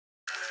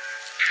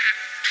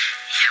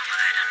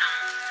I don't know.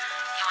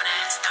 You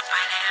wanna stop by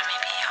later?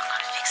 Maybe I'll go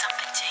to fix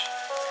something tea.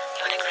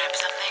 You wanna grab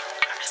something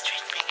from the street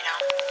and bring it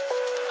home?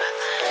 But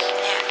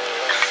yeah,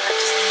 I'm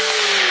just.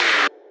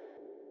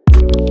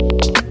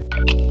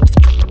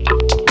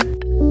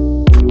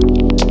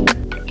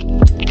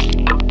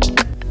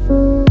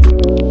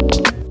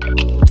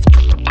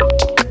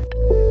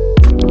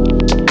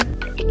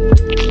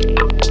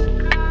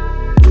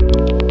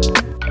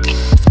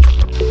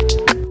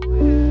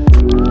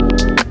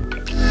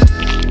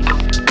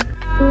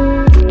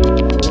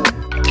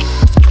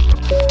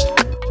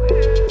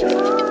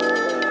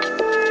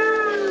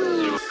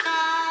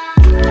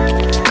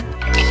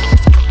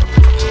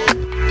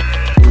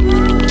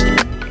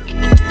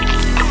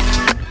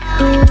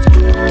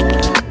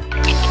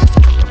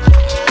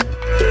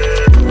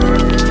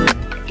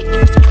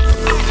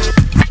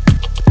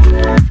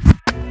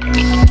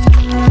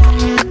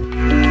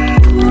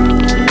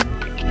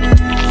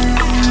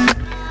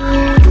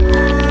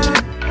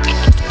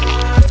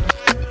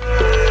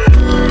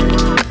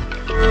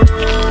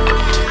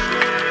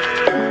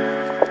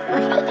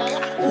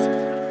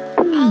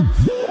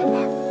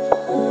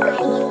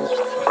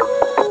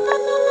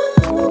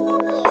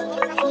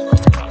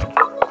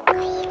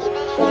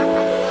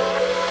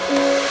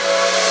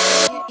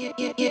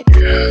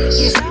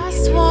 You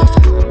just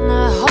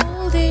wanna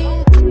hold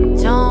it,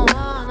 don't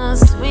wanna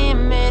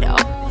swim it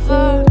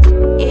over.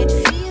 It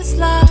feels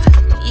like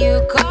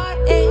you got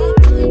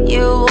it,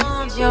 you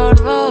want your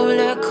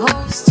roller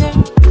coaster.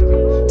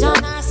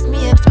 Don't ask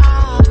me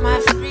about my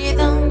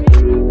freedom,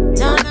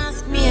 don't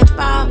ask me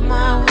about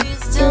my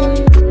wisdom.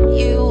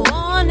 You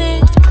want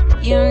it,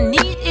 you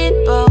need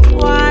it, but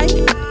why?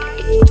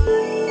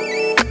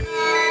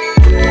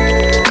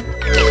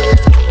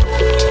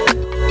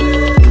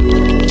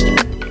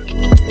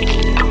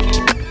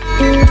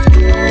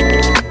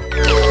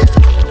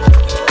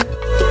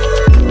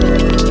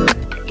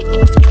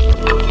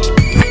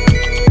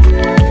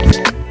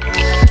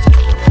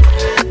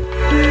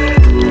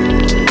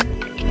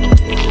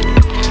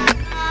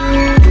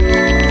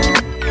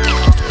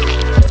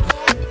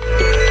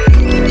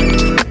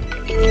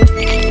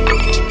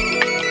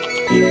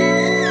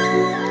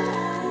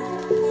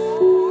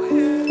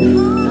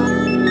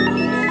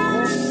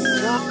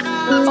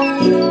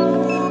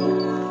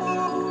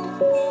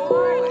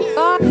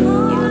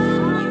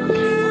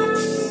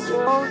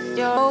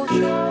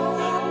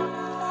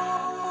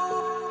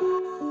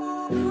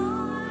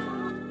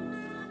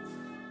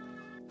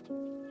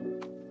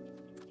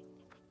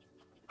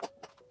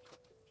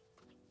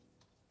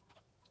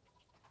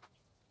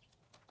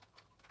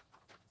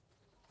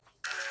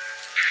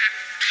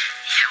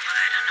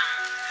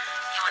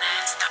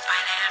 Stop by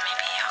later,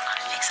 maybe I'll go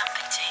to fix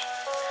something tea.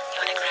 You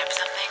wanna grab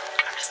something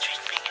from the street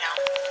and bring it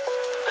home?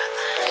 But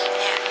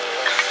yeah,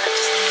 I'm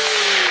just.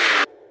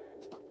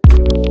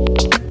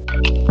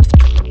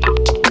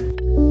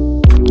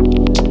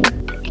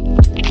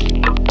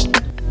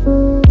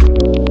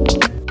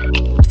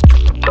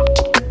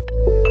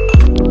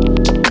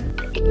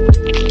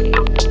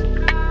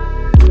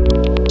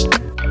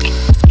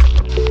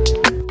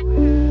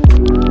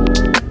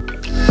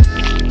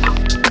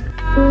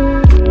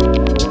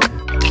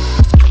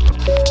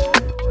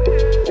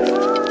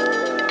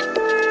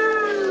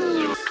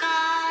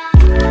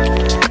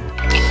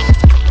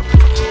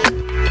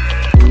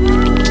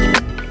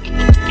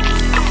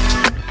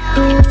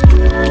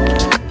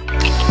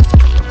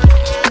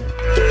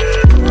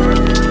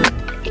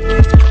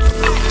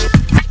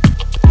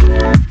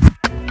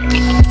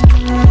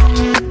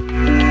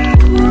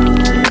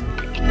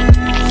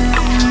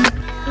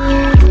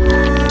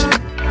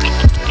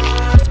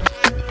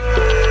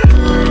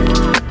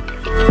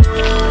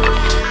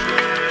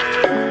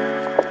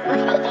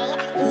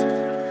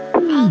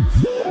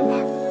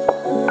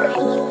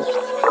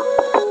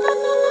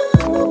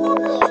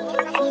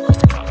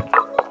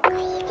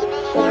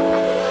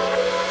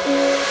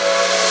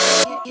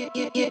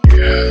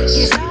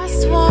 You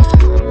just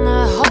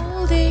wanna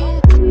hold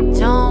it,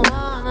 don't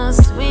wanna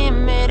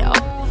swim it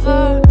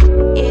over.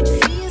 It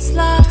feels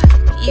like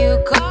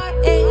you got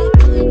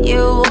it,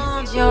 you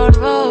want your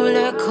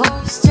roller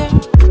coaster.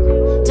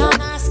 Don't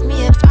ask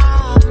me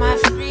about my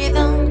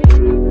freedom,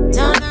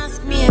 don't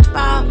ask me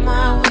about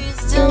my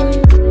wisdom.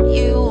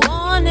 You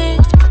want it,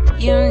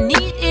 you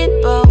need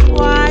it, but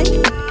why?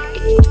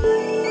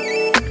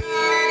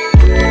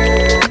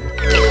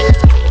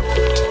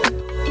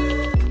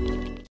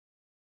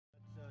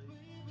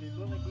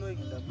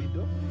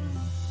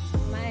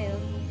 Smile.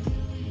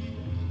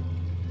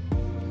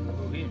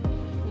 For him.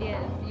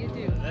 Yes, you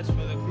do. That's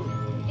for the group.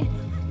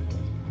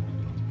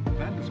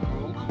 That is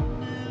cold.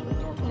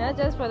 Not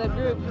just for the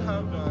group. You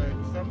have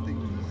something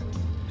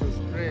to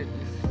spread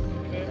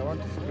this. I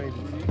want to spread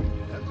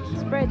it.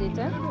 Spread it,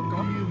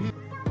 huh?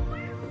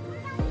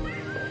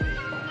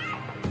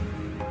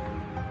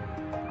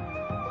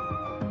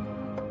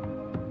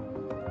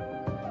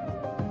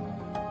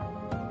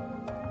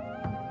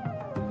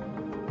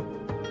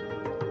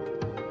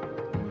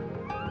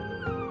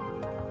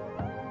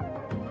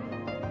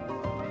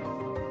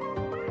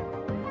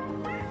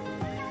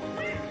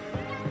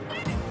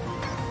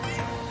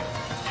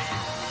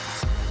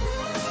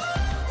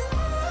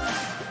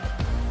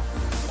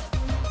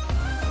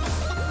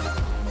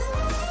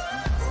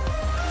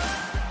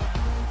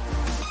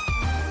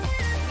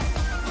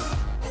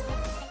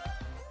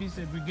 He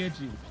said we get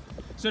you.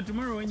 So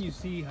tomorrow when you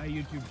see how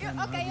YouTube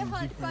channel Okay, you having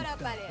hold different photo stuff,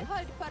 buddy.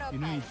 Hold photo you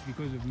know buddy. it's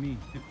because of me.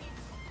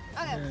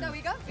 Okay, so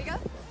we go.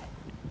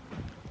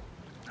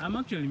 I'm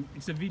actually,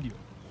 it's a video.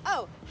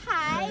 Oh,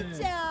 hi,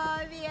 Yeah.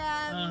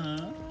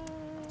 Tobias.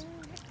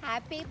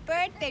 Happy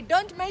birthday.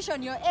 Don't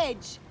mention your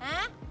age,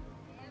 huh?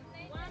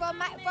 For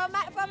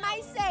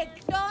my sake,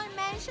 don't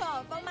mention.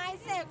 For my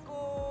sake,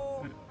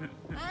 oh.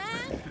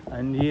 Huh?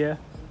 And here,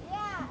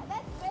 Yeah,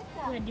 that's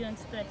better. Where do you want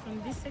to start?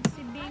 From this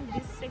sexy being,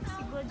 this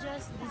sexy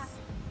gorgeous, this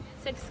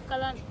sexy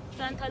color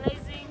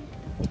tantalizing?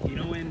 you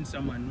know when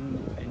someone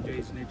who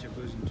enjoys nature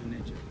goes into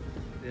nature,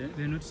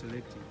 they're not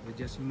selective, they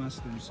just immerse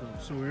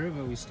themselves. So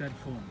wherever we start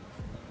from,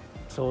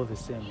 it's all the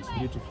same, it's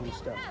beautiful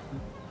stuff.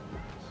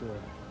 So,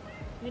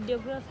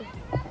 Videography.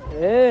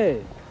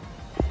 hey!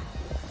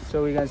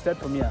 So we can start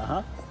from here,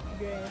 huh?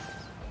 Yes.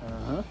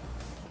 Uh-huh.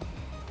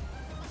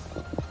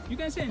 You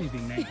can say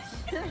anything nice.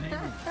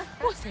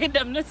 Who said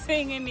I'm not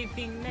saying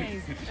anything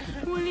nice?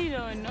 Only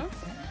don't know.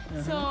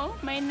 So,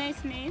 my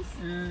niceness.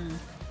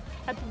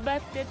 Happy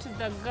birthday to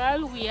the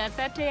girl. We are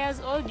 30 years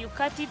old. You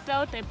cut it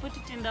out. I put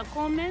it in the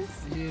comments.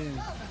 Yes.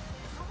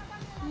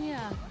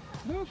 Yeah.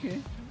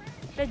 Okay.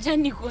 The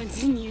journey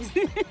continues.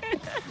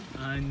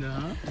 And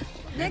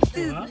Next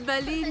is to her.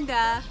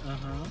 Belinda.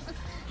 Uh-huh.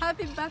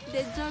 Happy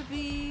birthday,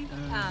 Jovi.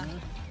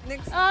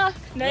 Next. Ah,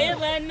 naye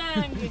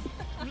banange.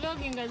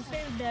 Vlogging has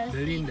failed us.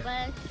 Belinda.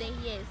 Birthday,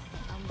 yes.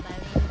 I'm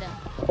Belinda.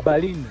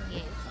 Belinda.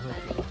 Yes,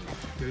 Belinda.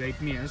 You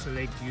like me, I also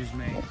like to use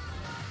my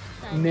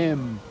Sunny.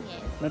 name,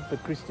 Yes. not the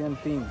Christian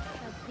thing.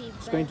 Happy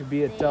It's going to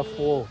be a tough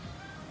war.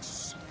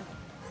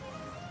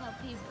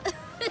 Happy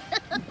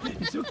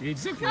It's okay,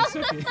 it's okay, it's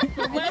okay.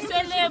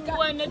 Waseleb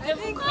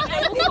wanataka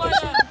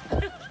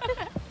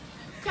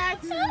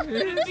cut.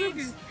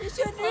 You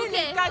should really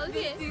Okay, cut okay.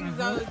 these things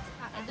out.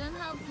 I don't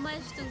have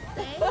much to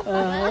say, but I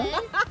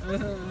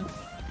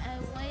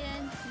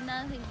want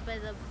nothing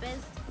but the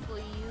best for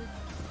you,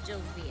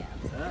 Jovia.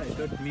 I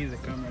thought me the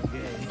camera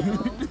guy.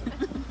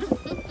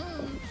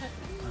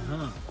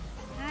 Uh-huh.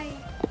 Hi.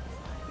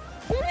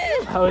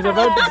 I was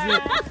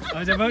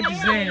about to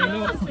say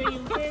hello. So you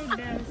failed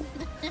us.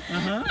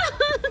 Uh-huh.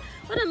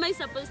 What am I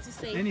supposed to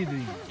say?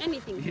 Anything.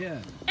 Anything. Yeah.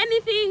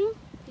 Anything.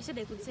 You said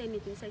I could say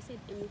anything, so I said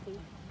anything.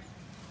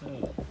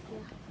 Oh.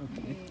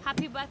 Okay.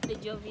 Happy birthday,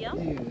 Jovia.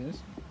 Yes.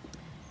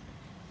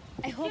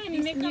 I hope Can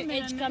this make new a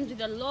age man- comes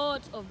with a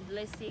lot of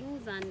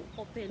blessings and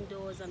open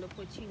doors and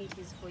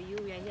opportunities for you.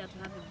 We are here to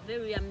have a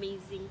very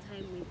amazing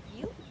time with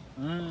you.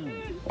 Ah,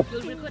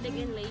 We'll record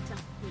again later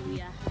when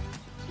we are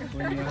high.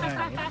 when you're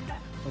high,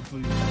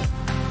 hopefully.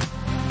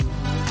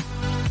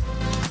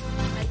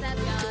 What's up,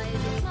 guys?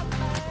 It's my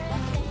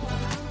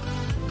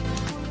birthday.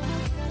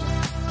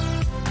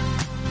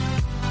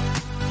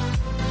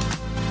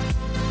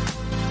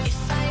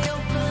 If I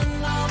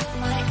open up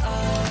my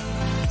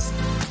arms,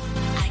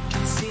 I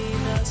can see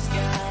the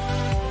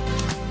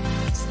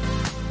skies.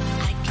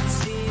 I can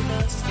see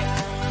the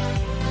sky.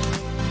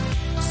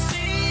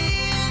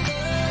 See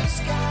the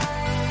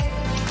sky.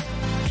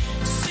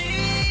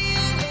 See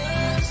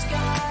the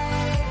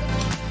sky.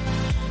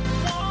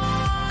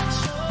 Watch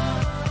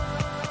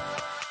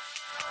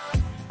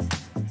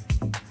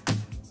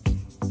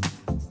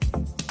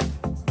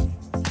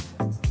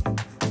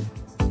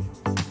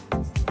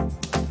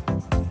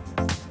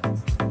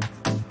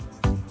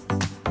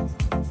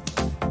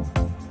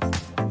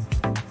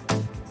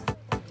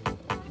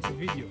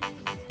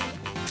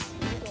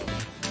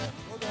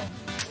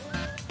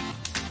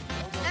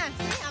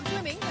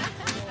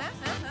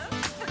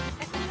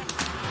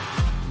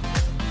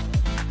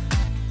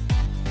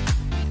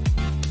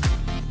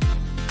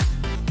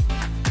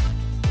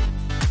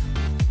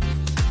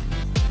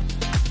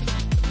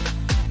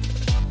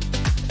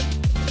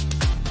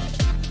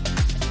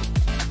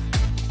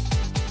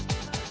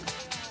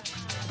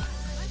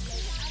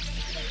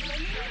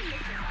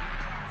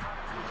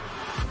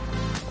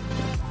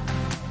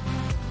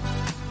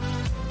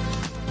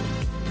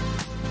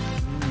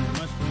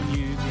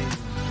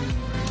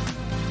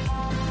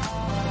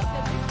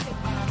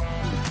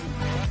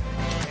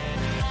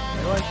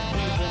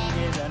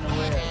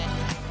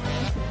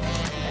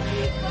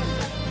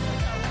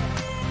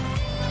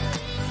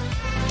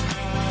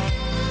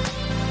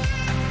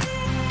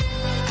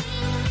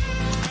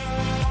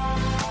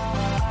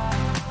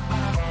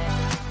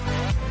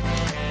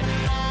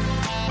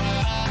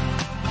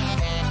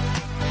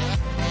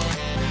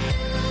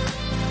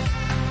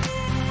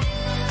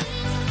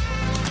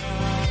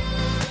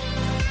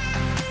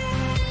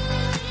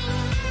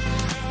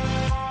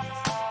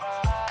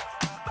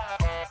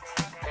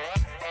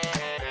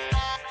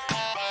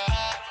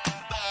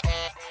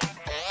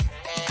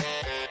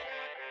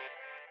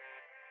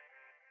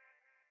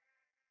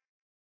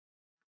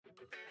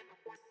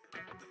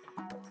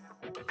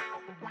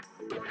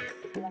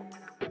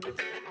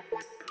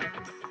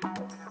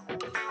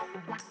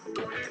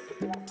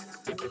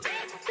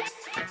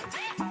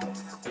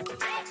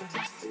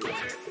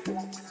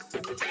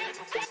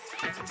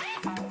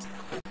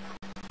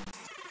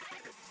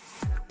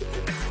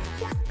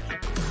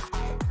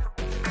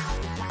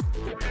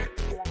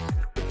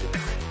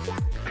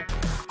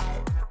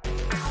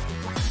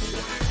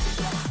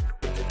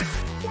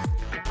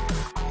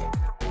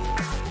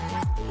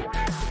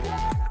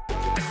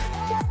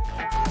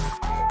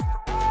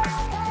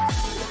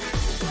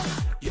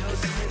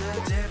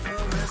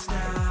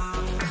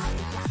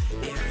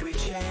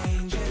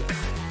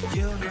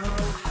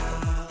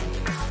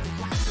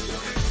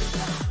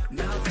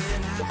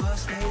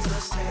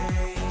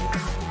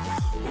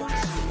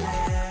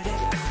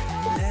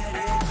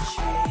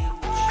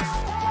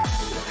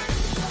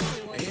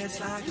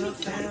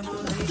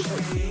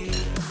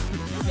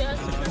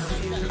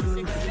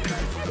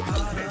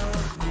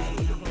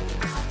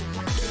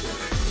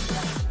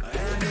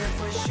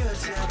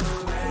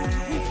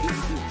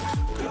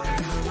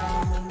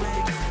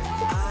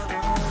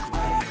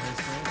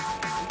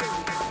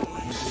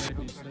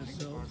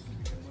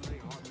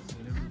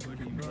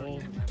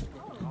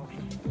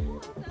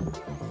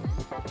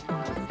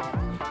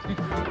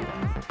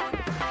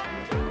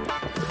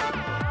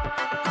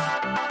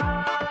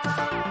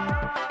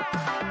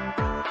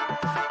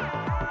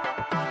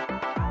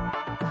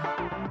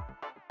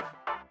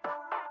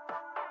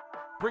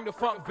Bring the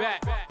funk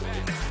back.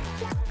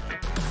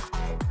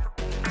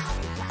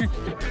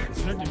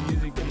 It's not a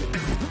music video.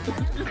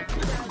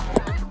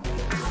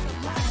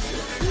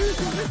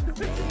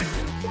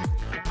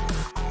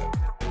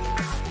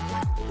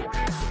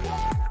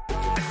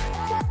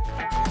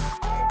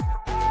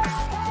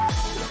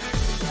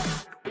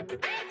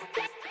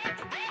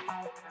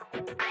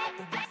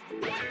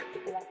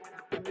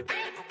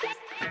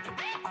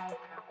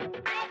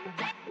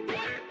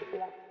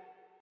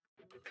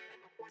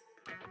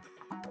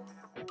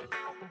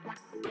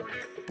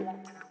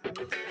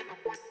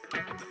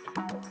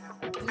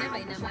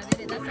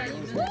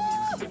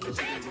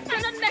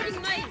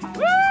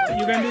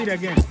 You can do it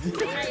again.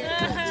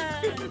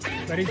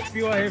 But it's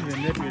pure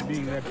heaven that we're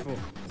doing that for.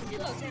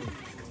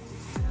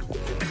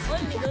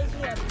 Only those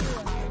who are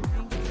pure.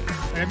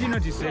 Have you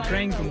noticed they're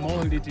trying to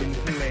mold it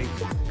into like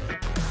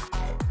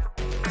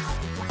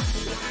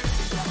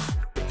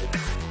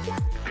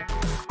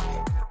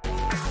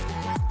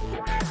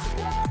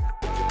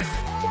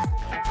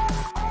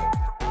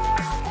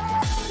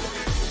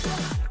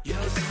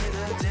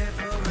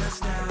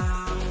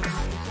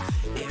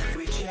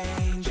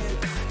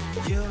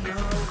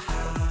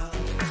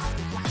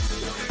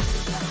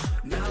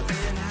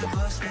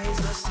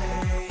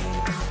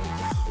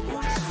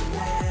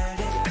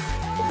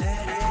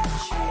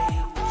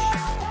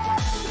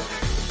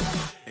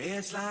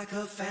It's like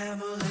a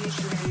family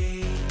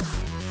tree,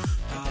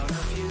 part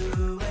of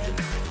you and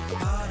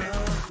part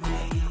of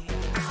me.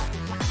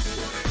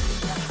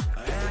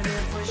 And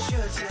if we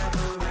should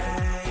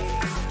separate,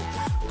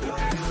 go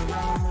your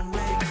own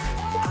way,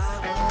 I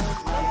won't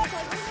wait.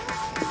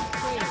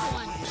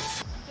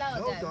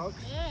 No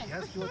dogs.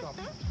 Yes, your dog.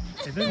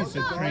 I thought it's a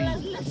train.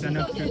 It's an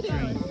after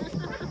train.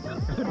 I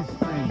thought it's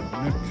train,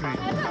 not train.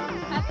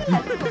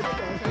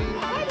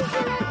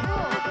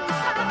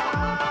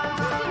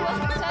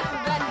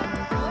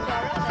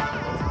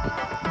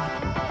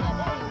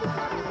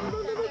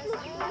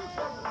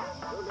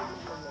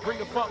 Bring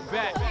the funk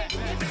back.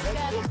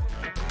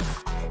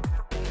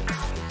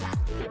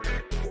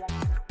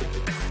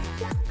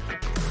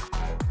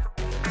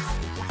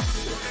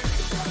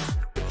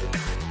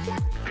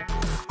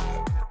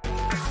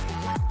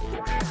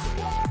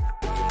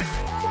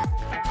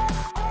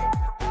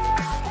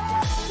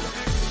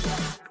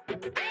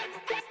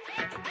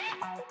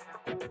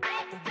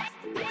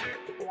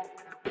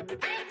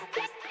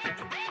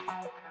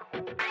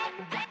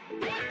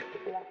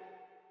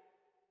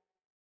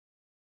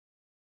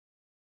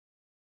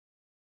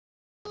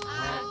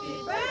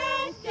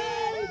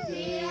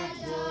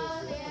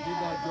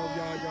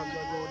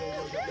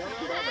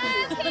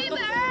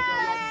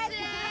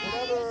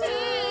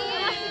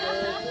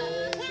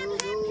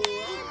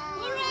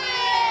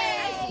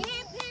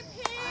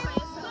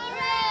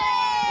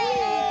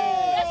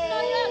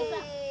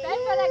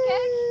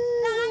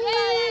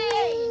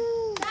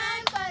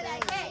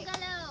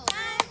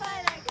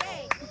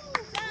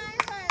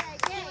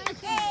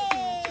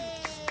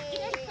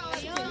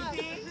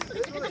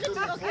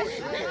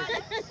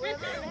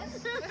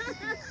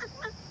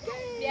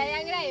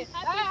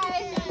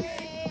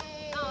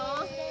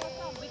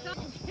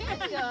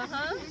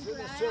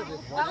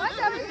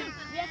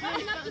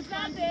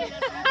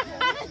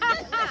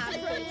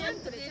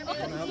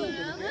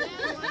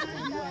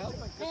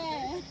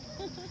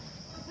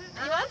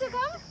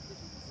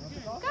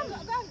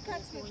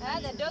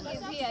 The dog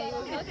is here, you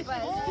will not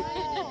pass.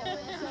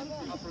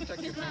 I'll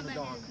protect you from the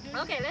dog.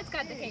 Okay, let's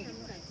cut the cake.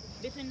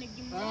 30.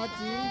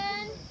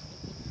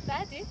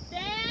 30?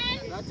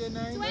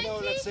 99. No,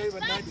 let's save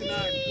at 99.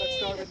 Let's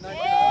start at 99.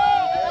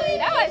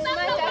 That was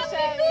smart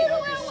actually.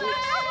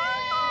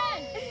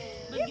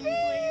 96.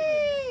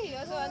 You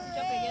also want to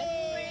chop again?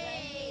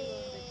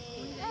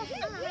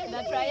 The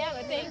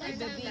triangle, thank you,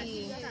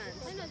 baby.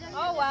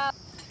 Oh wow.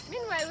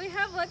 Meanwhile, we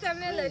have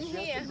watermelon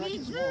here. We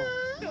do.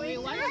 We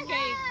want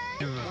cake.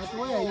 Okay,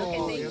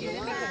 thank you.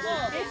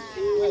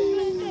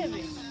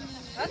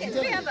 Okay, do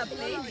we have a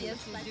plate? Yes,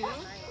 we do.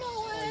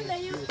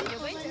 You're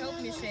going to help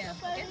me share.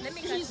 Okay, let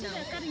me cut now.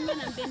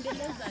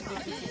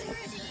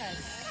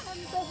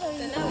 So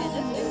now we're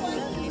just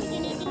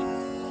going to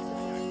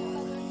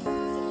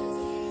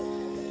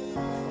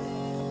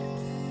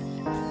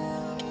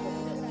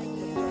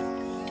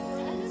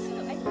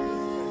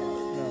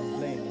No, I'm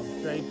playing. I'm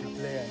trying to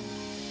play.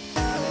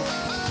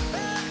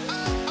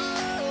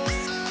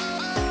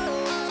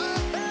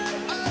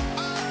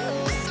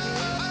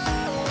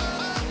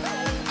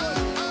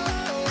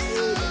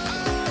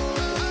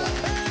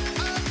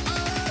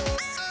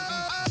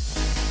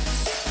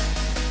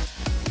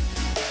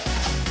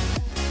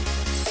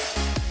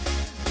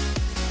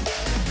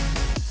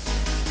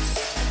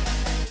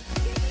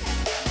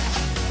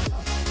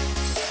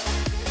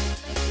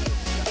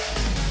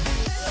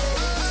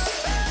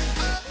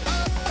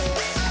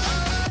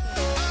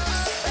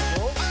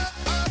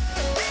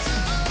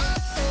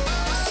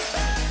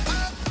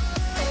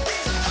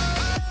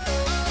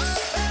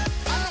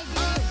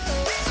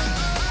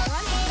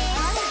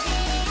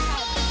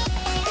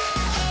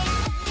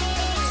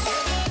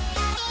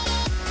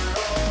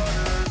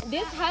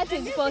 heart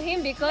is for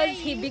him because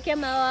he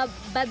became our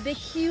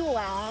barbecuer.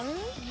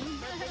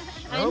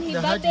 And he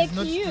the heart is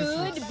not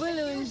barbecued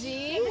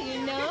Bulungi,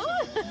 you know?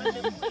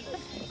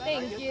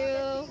 Thank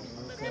you.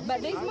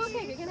 But there's more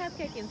cake. You can have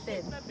cake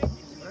instead.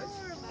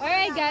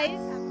 Alright, guys.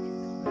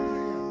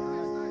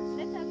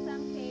 Let's have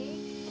some cake.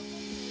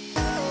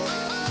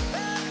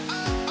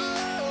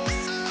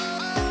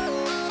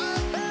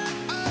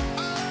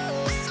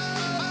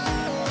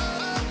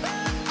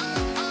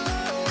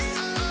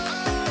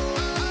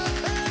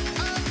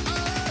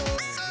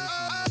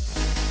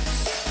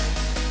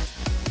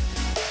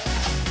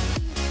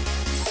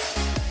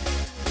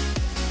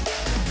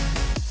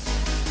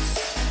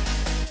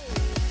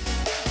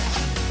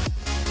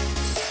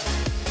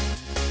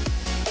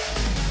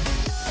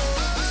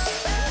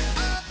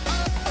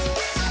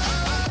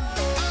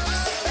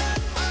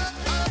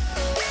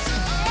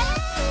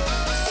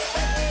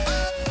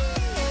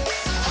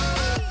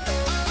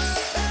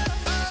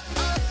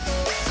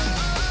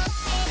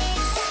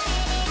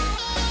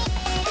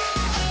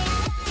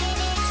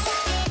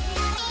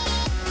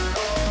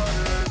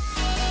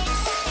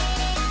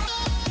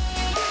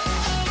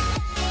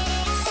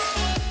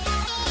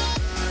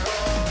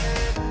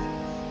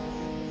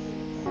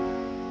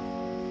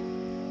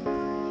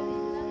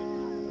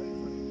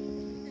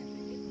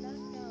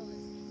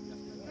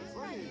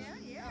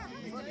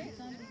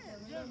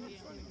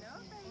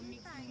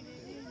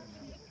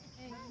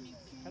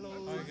 Hello.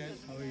 Hi guys,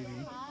 how are you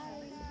doing?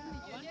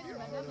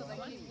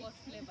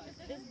 Please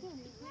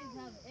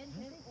have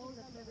all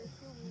the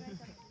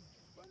flavors.